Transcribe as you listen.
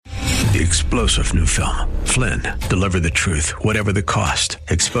The explosive new film, Flynn, deliver the truth, whatever the cost,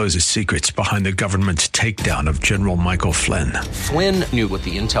 exposes secrets behind the government's takedown of General Michael Flynn. Flynn knew what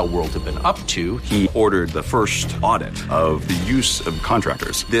the intel world had been up to. He ordered the first audit of the use of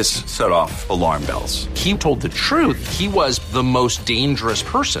contractors. This set off alarm bells. He told the truth. He was the most dangerous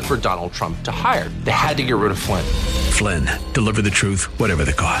person for Donald Trump to hire. They had to get rid of Flynn. Flynn, deliver the truth, whatever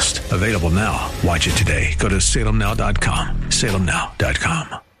the cost. Available now. Watch it today. Go to salemnow.com.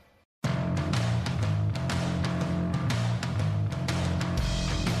 salemnow.com.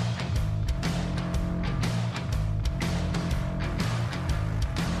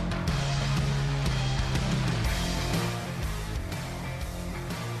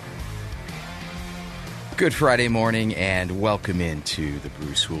 Good Friday morning and welcome into the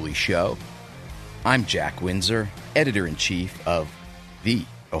Bruce Hooley Show. I'm Jack Windsor, editor-in-chief of the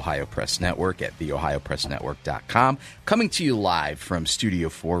Ohio Press Network at theohiopressnetwork.com, coming to you live from Studio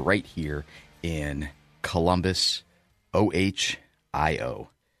 4 right here in Columbus, OHIO.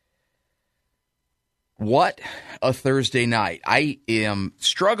 What a Thursday night. I am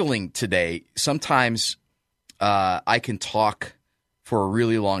struggling today. Sometimes I can talk for a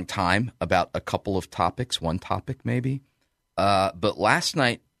really long time about a couple of topics, one topic maybe. But last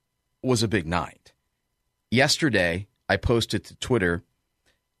night was a big night. Yesterday, I posted to Twitter,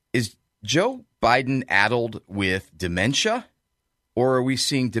 is Joe Biden addled with dementia? Or are we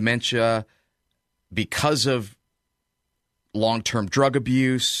seeing dementia because of long-term drug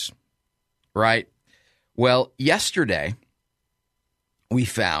abuse, right? Well, yesterday, we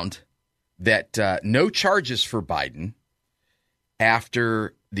found that no charges for Biden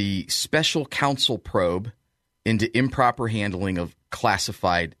after the special counsel probe into improper handling of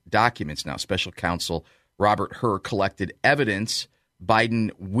classified documents. Now, special counsel Robert Hur collected evidence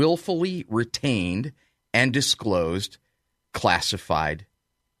Biden willfully retained and disclosed classified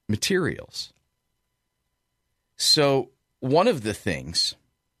materials. So one of the things,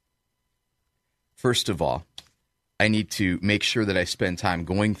 first of all, I need to make sure that I spend time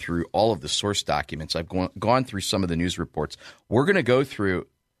going through all of the source documents. I've gone through some of the news reports. We're going to go through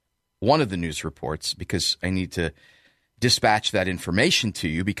one of the news reports because I need to dispatch that information to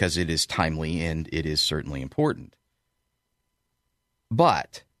you because it is timely and it is certainly important.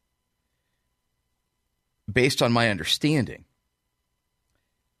 But based on my understanding,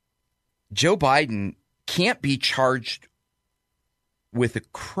 Joe Biden can't be charged with a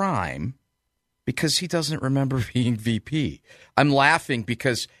crime because he doesn't remember being VP. I'm laughing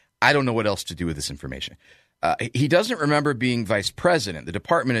because I don't know what else to do with this information. He doesn't remember being vice president. The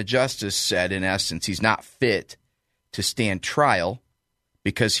Department of Justice said, in essence, he's not fit to stand trial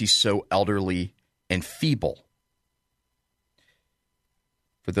because he's so elderly and feeble.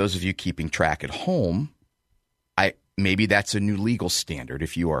 For those of you keeping track at home, maybe that's a new legal standard.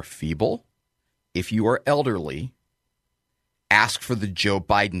 If you are feeble, if you are elderly, ask for the Joe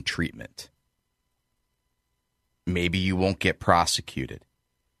Biden treatment. Maybe you won't get prosecuted.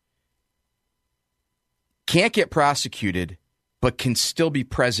 Can't get prosecuted, but can still be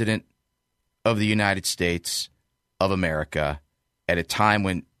president of the United States of America at a time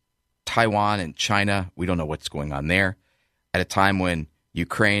when Taiwan and China, we don't know what's going on there, at a time when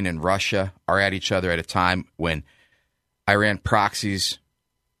Ukraine and Russia are at each other, at a time when Iran proxies,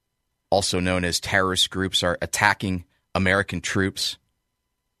 also known as terrorist groups, are attacking American troops.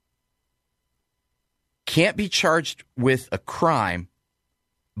 Can't be charged with a crime,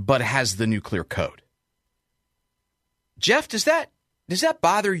 but has the nuclear code. Jeff, does that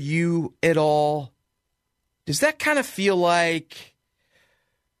bother you at all? Does that kind of feel like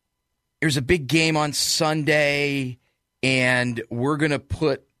there's a big game on Sunday and we're going to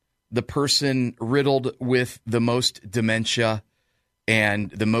put the person riddled with the most dementia and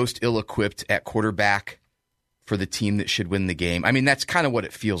the most ill-equipped at quarterback for the team that should win the game? I mean, that's kind of what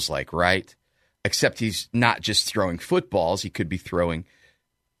it feels like, right? Except he's not just throwing footballs. He could be throwing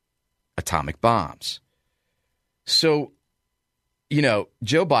atomic bombs. So, you know,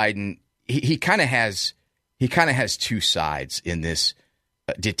 Joe Biden, he kind of has two sides in this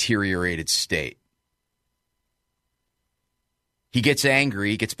deteriorated state. He gets angry,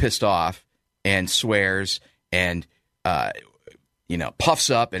 he gets pissed off, and swears, and puffs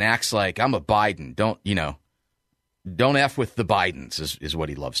up and acts like I'm a Biden. Don't F with the Bidens is what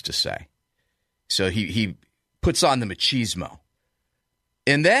he loves to say. So he puts on the machismo.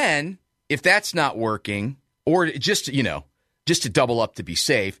 And then, if that's not working, or just to double up to be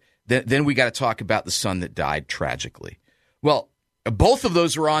safe, then we got to talk about the son that died tragically. Well, both of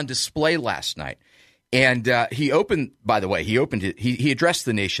those were on display last night. And he addressed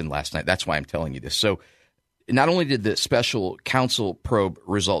the nation last night. That's why I'm telling you this. So not only did the special counsel probe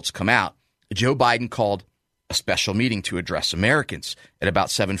results come out, Joe Biden called a special meeting to address Americans at about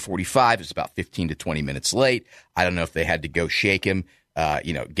 7:45. It was about 15 to 20 minutes late. I don't know if they had to go shake him,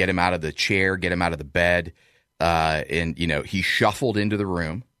 get him out of the chair, get him out of the bed. And he shuffled into the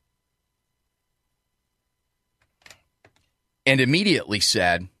room and immediately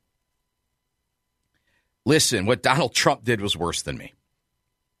said, listen, what Donald Trump did was worse than me.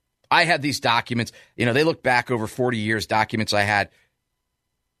 I had these documents. They look back over 40 years, documents I had.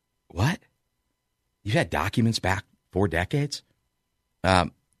 What? You had documents back 4 decades?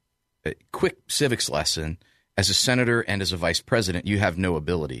 A quick civics lesson. As a senator and as a vice president, you have no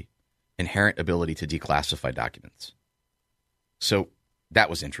inherent ability to declassify documents. So that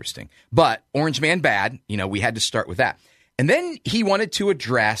was interesting. But Orange Man bad, we had to start with that. And then he wanted to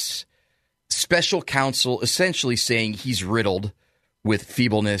address special counsel, essentially saying he's riddled with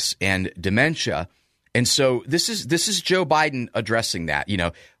feebleness and dementia. And so this is Joe Biden addressing that.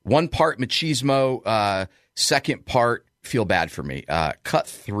 One part machismo, second part feel bad for me. Cut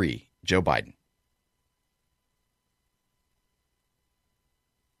 3, Joe Biden.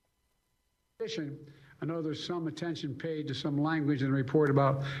 I know there's some attention paid to some language in the report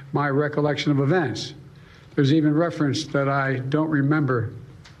about my recollection of events. There's even reference that I don't remember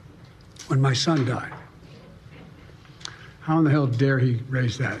when my son died. How in the hell dare he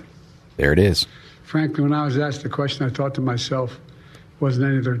raise that? There it is. Frankly, when I was asked the question, I thought to myself, it wasn't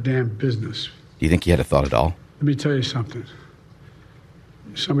any of their damn business. Do you think he had a thought at all? Let me tell you something.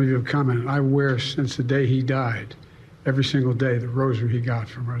 Some of you have commented, I wear since the day he died, every single day, the rosary he got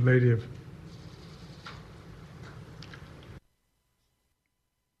from Our Lady of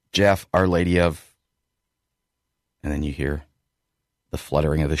Jeff, Our Lady of, and then you hear the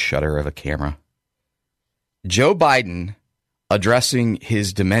fluttering of the shutter of a camera. Joe Biden addressing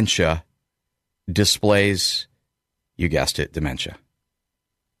his dementia displays, you guessed it, dementia.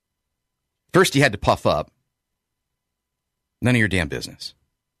 First, he had to puff up. None of your damn business.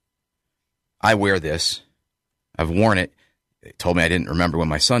 I wear this. I've worn it. They told me I didn't remember when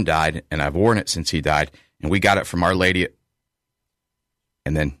my son died, and I've worn it since he died, and we got it from Our Lady.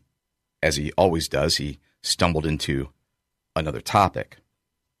 And then, as he always does, he stumbled into another topic.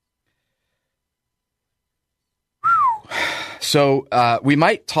 So we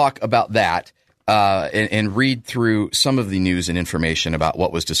might talk about that and read through some of the news and information about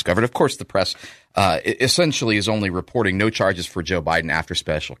what was discovered. Of course, the press essentially is only reporting no charges for Joe Biden after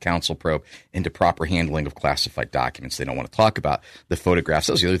special counsel probe into proper handling of classified documents. They don't want to talk about the photographs.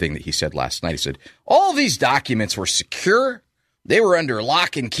 That was the other thing that he said last night. He said, all these documents were secure. They were under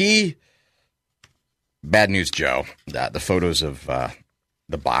lock and key. Bad news, Joe. The photos of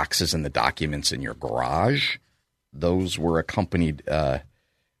the boxes and the documents in your garage, those were accompanied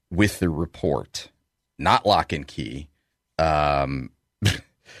with the report, not lock and key. I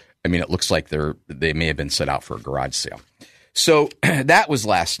mean, it looks like they may have been set out for a garage sale. So that was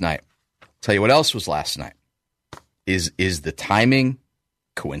last night. Tell you what else was last night. Is the timing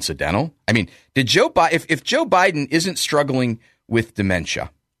coincidental? I mean, if Joe Biden isn't struggling with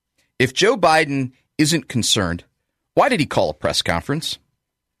dementia, if Joe Biden isn't concerned, why did he call a press conference?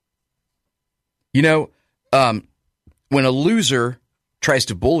 When a loser tries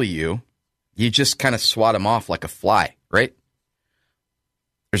to bully you, you just kind of swat him off like a fly, right?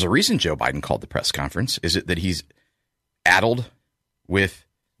 There's a reason Joe Biden called the press conference. Is it that he's addled with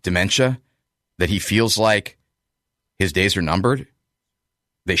dementia, that he feels like his days are numbered?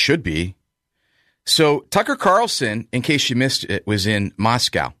 They should be. So Tucker Carlson, in case you missed it, was in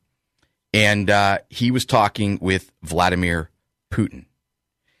Moscow, and he was talking with Vladimir Putin.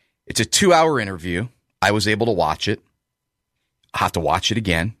 It's a 2-hour interview. I was able to watch it. I'll have to watch it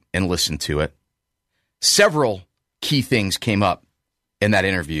again and listen to it. Several key things came up in that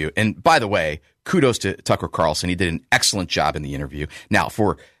interview. And by the way, kudos to Tucker Carlson. He did an excellent job in the interview. Now,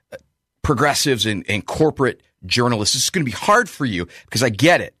 for progressives and corporate journalists, this is going to be hard for you because I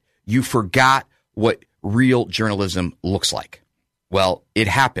get it. You forgot what real journalism looks like. Well, it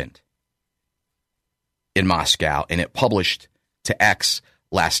happened in Moscow, and it published to X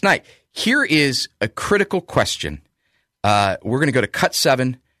last night. Here is a critical question. We're going to go to cut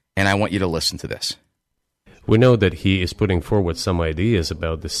 7, and I want you to listen to this. We know that he is putting forward some ideas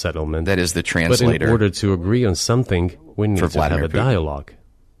about this settlement. That is the translator. But in order to agree on something, we need to have a Putin. dialogue.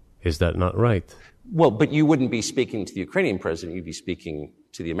 Is that not right? Well, but you wouldn't be speaking to the Ukrainian president. You'd be speaking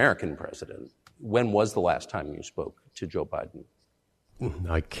to the American president. When was the last time you spoke to Joe Biden?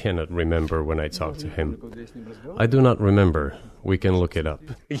 I cannot remember when I talked to him. I do not remember. We can look it up.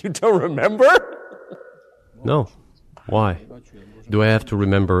 You don't remember? No. Why? Do I have to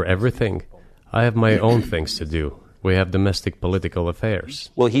remember everything? I have my own things to do. We have domestic political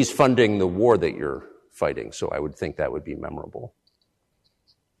affairs. Well, he's funding the war that you're fighting, so I would think that would be memorable.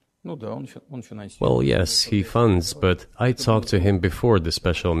 Well, yes, he funds, but I talked to him before the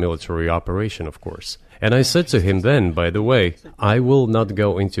special military operation, of course. And I said to him then, by the way, I will not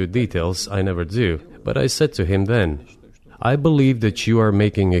go into details, I never do, but I said to him then, I believe that you are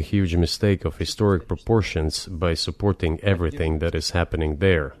making a huge mistake of historic proportions by supporting everything that is happening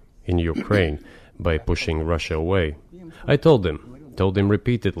there, in Ukraine, by pushing Russia away. I told him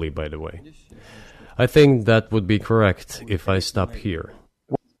repeatedly, by the way. I think that would be correct if I stop here.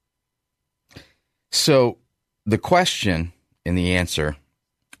 So the question and the answer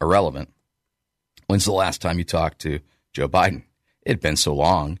are relevant. When's the last time you talked to Joe Biden? It had been so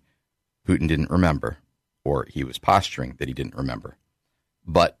long, Putin didn't remember, or he was posturing that he didn't remember.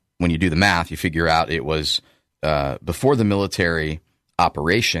 But when you do the math, you figure out it was before the military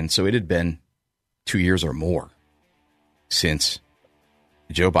operation, so it had been 2 years or more since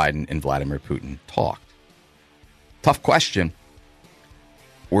Joe Biden and Vladimir Putin talked. Tough question.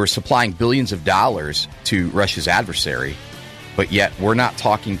 We're supplying billions of dollars to Russia's adversary, but yet we're not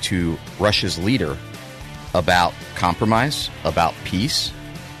talking to Russia's leader about compromise, about peace.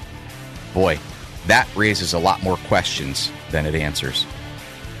 Boy, that raises a lot more questions than it answers.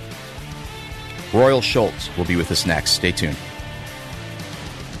 Royal Schultz will be with us next. Stay tuned.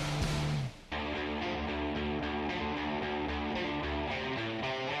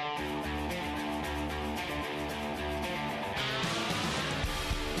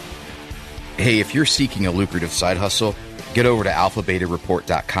 Hey, if you're seeking a lucrative side hustle, get over to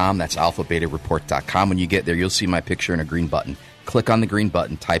alphabetareport.com. That's alphabetareport.com. When you get there, you'll see my picture and a green button. Click on the green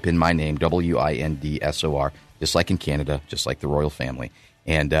button, type in my name, WINDSOR, just like in Canada, just like the royal family.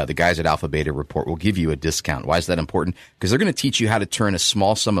 And the guys at Alpha Beta Report will give you a discount. Why is that important? Because they're going to teach you how to turn a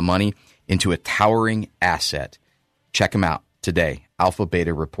small sum of money into a towering asset. Check them out today,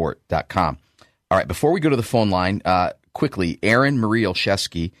 alphabetareport.com. All right, before we go to the phone line, quickly, Erin Marie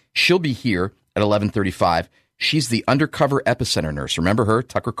Olszewski, she'll be here at 11:35. She's the undercover epicenter nurse. Remember her?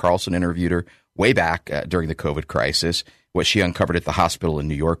 Tucker Carlson interviewed her way back during the COVID crisis. What she uncovered at the hospital in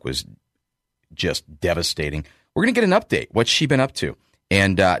New York was just devastating. We're going to get an update. What's she been up to?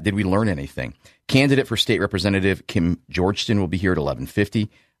 And did we learn anything? Candidate for state representative Kim Georgeton will be here at 11:50.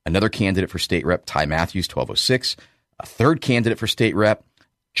 Another candidate for state rep, Ty Matthews, 12:06. A third candidate for state rep,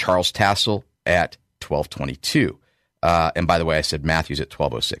 Charles Tassel, at 12:22. And by the way, I said Matthews at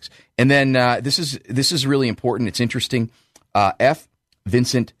 12:06. And then this is really important. It's interesting. F.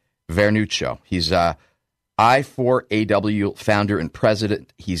 Vincent Vernuccio. He's I4AW founder and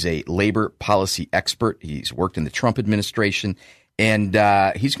president. He's a labor policy expert. He's worked in the Trump administration. And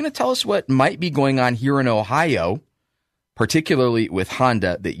he's going to tell us what might be going on here in Ohio, particularly with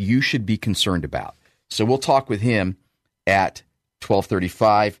Honda, that you should be concerned about. So we'll talk with him at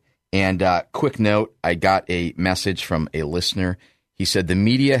 12:35. And quick note, I got a message from a listener. He said the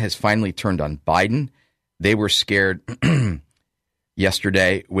media has finally turned on Biden. They were scared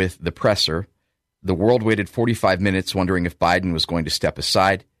yesterday with the presser. The world waited 45 minutes wondering if Biden was going to step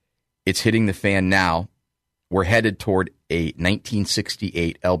aside. It's hitting the fan now. We're headed toward a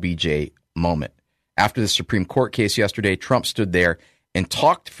 1968 LBJ moment. After the Supreme Court case yesterday, Trump stood there and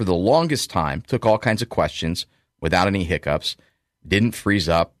talked for the longest time, took all kinds of questions without any hiccups, didn't freeze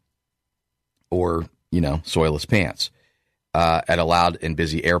up or, soil his pants at a loud and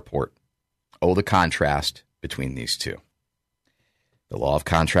busy airport. Oh, the contrast between these two. The law of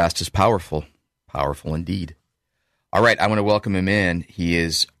contrast is powerful, powerful indeed. All right, I want to welcome him in. He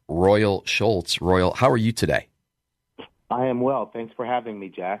is Royal Schultz. Royal, how are you today? I am well. Thanks for having me,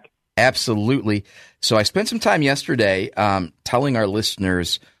 Jack. Absolutely. So I spent some time yesterday telling our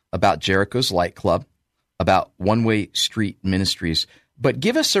listeners about Jericho's Light Club, about One Way Street Ministries. But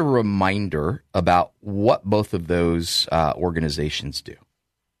give us a reminder about what both of those organizations do.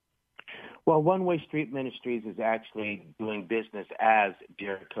 Well, One Way Street Ministries is actually doing business as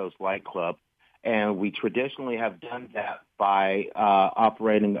Jericho's Light Club, and we traditionally have done that by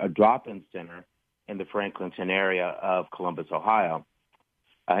operating a drop-in center in the Franklinton area of Columbus, Ohio.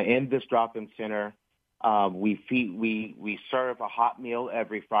 In this drop-in center, we serve a hot meal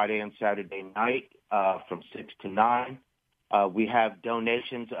every Friday and Saturday night from 6 to 9. We have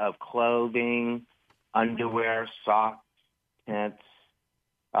donations of clothing, underwear, socks, tents,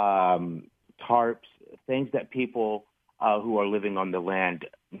 tarps, things that people who are living on the land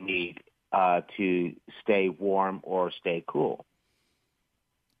need to stay warm or stay cool.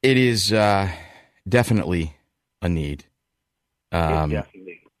 It is definitely a need.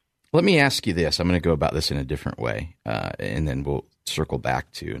 Definitely. Let me ask you this. I'm going to go about this in a different way, and then we'll circle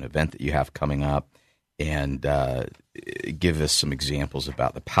back to an event that you have coming up and give us some examples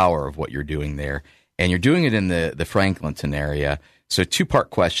about the power of what you're doing there. And you're doing it in the Franklinton area. So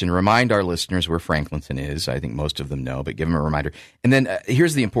two-part question. Remind our listeners where Franklinton is. I think most of them know, but give them a reminder. And then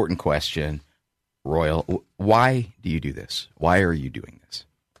here's the important question, Royal. Why do you do this? Why are you doing this?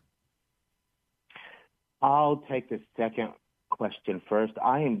 I'll take the second question first.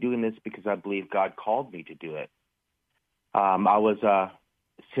 I am doing this because I believe God called me to do it. I was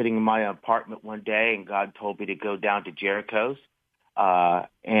sitting in my apartment one day, and God told me to go down to Jericho's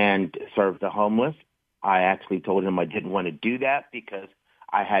and serve the homeless. I actually told him I didn't want to do that because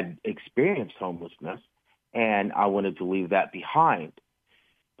I had experienced homelessness, and I wanted to leave that behind.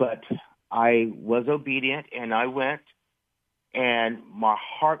 But I was obedient, and I went, and my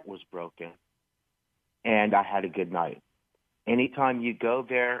heart was broken, and I had a good night. Anytime you go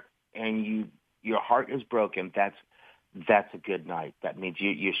there and your heart is broken, that's a good night. That means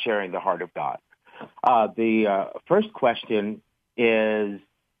you're sharing the heart of God. The first question is,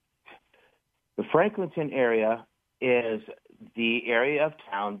 the Franklinton area is the area of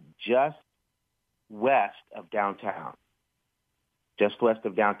town just west of downtown. Just west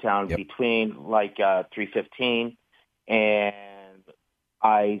of downtown, yep. Between 315 and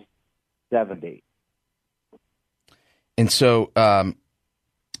I-70. And so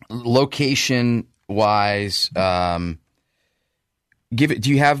location-wise, do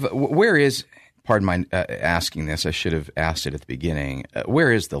you have, where is, pardon my asking this, I should have asked it at the beginning,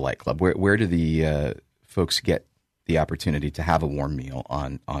 where is the Light Club? Where do the folks get the opportunity to have a warm meal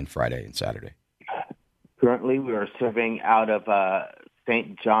on Friday and Saturday? Currently, we are serving out of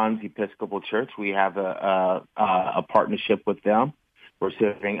St. John's Episcopal Church. We have a partnership with them. We're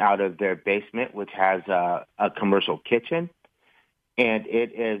serving out of their basement, which has a commercial kitchen, and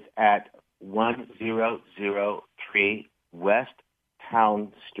it is at 1003 West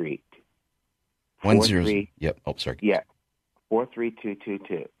Town Street. 1003. Yep. Oh, sorry. Yeah.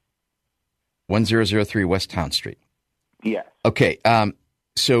 43222. 1003 West Town Street. Yeah. Okay.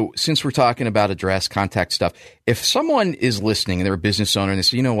 So since we're talking about address, contact stuff, if someone is listening and they're a business owner and they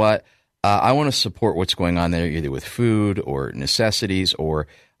say, you know what, I want to support what's going on there, either with food or necessities, or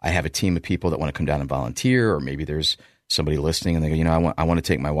I have a team of people that want to come down and volunteer, or maybe there's somebody listening and they go, you know, I want to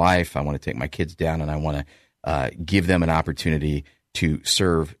take my wife, I want to take my kids down, and I want to give them an opportunity to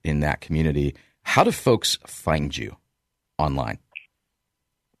serve in that community. How do folks find you online?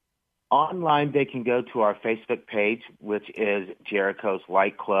 Online, they can go to our Facebook page, which is Jericho's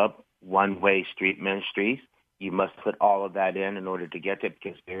Light Club, One Way Street Ministries. You must put all of that in order to get it,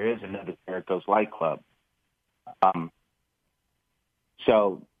 because there is another Jericho's Light Club.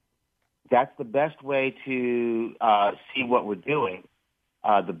 So that's the best way to see what we're doing.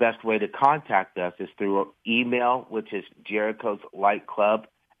 The best way to contact us is through email, which is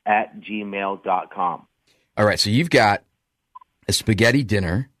jerichoslightclub@gmail.com. All right, so you've got a spaghetti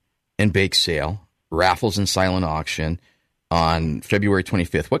dinner and bake sale, raffles and silent auction on February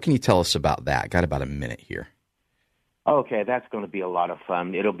 25th. What can you tell us about that? Got about a minute here. Okay, that's going to be a lot of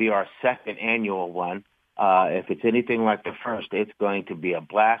fun. It'll be our second annual one. If it's anything like the first, it's going to be a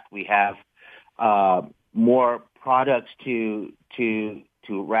blast. We have more products to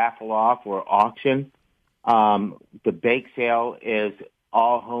raffle off or auction. The bake sale is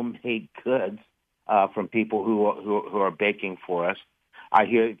all homemade goods from people who are baking for us. I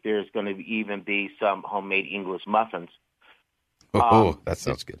hear there's going to even be some homemade English muffins. Oh, that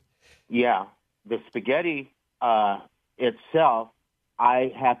sounds good. Yeah. The spaghetti itself,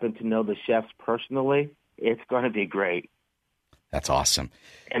 I happen to know the chefs personally. It's going to be great. That's awesome.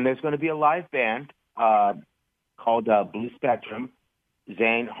 And there's going to be a live band called Blue Spectrum,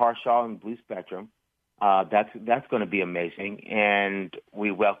 Zane Harshaw and Blue Spectrum. That's going to be amazing, and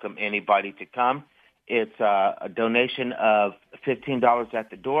we welcome anybody to come. It's a donation of $15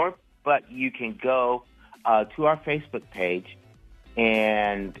 at the door, but you can go to our Facebook page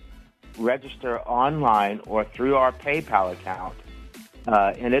and register online or through our PayPal account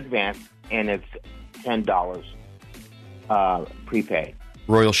in advance, and it's $10 prepaid.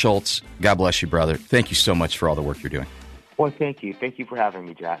 Royal Schultz, God bless you, brother. Thank you so much for all the work you're doing. Well, thank you. Thank you for having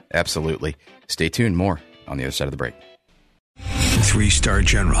me, Jack. Absolutely. Stay tuned. More on the other side of the break. 3-star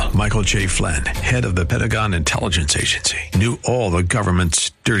General Michael J. Flynn, head of the Pentagon Intelligence Agency, knew all the government's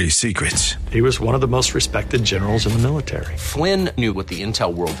dirty secrets. He was one of the most respected generals in the military. Flynn knew what the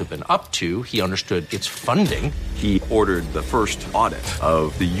intel world had been up to. He understood its funding. He ordered the first audit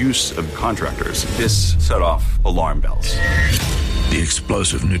of the use of contractors. This set off alarm bells. The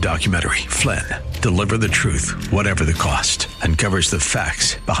explosive new documentary, Flynn, Deliver the Truth, Whatever the Cost, uncovers the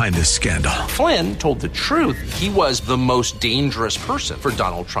facts behind this scandal. Flynn told the truth. He was the most dangerous person for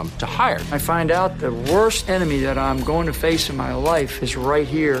Donald Trump to hire. I find out the worst enemy that I'm going to face in my life is right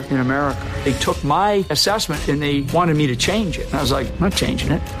here in America. They took my assessment and they wanted me to change it. And I was like, I'm not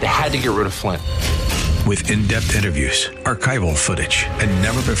changing it. They had to get rid of Flynn. With in-depth interviews, archival footage, and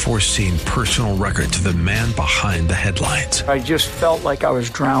never-before-seen personal records of the man behind the headlines. I just felt like I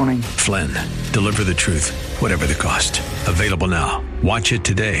was drowning. Flynn, Deliver the Truth, Whatever the Cost. Available now. Watch it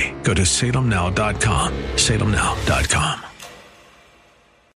today. Go to salemnow.com. salemnow.com.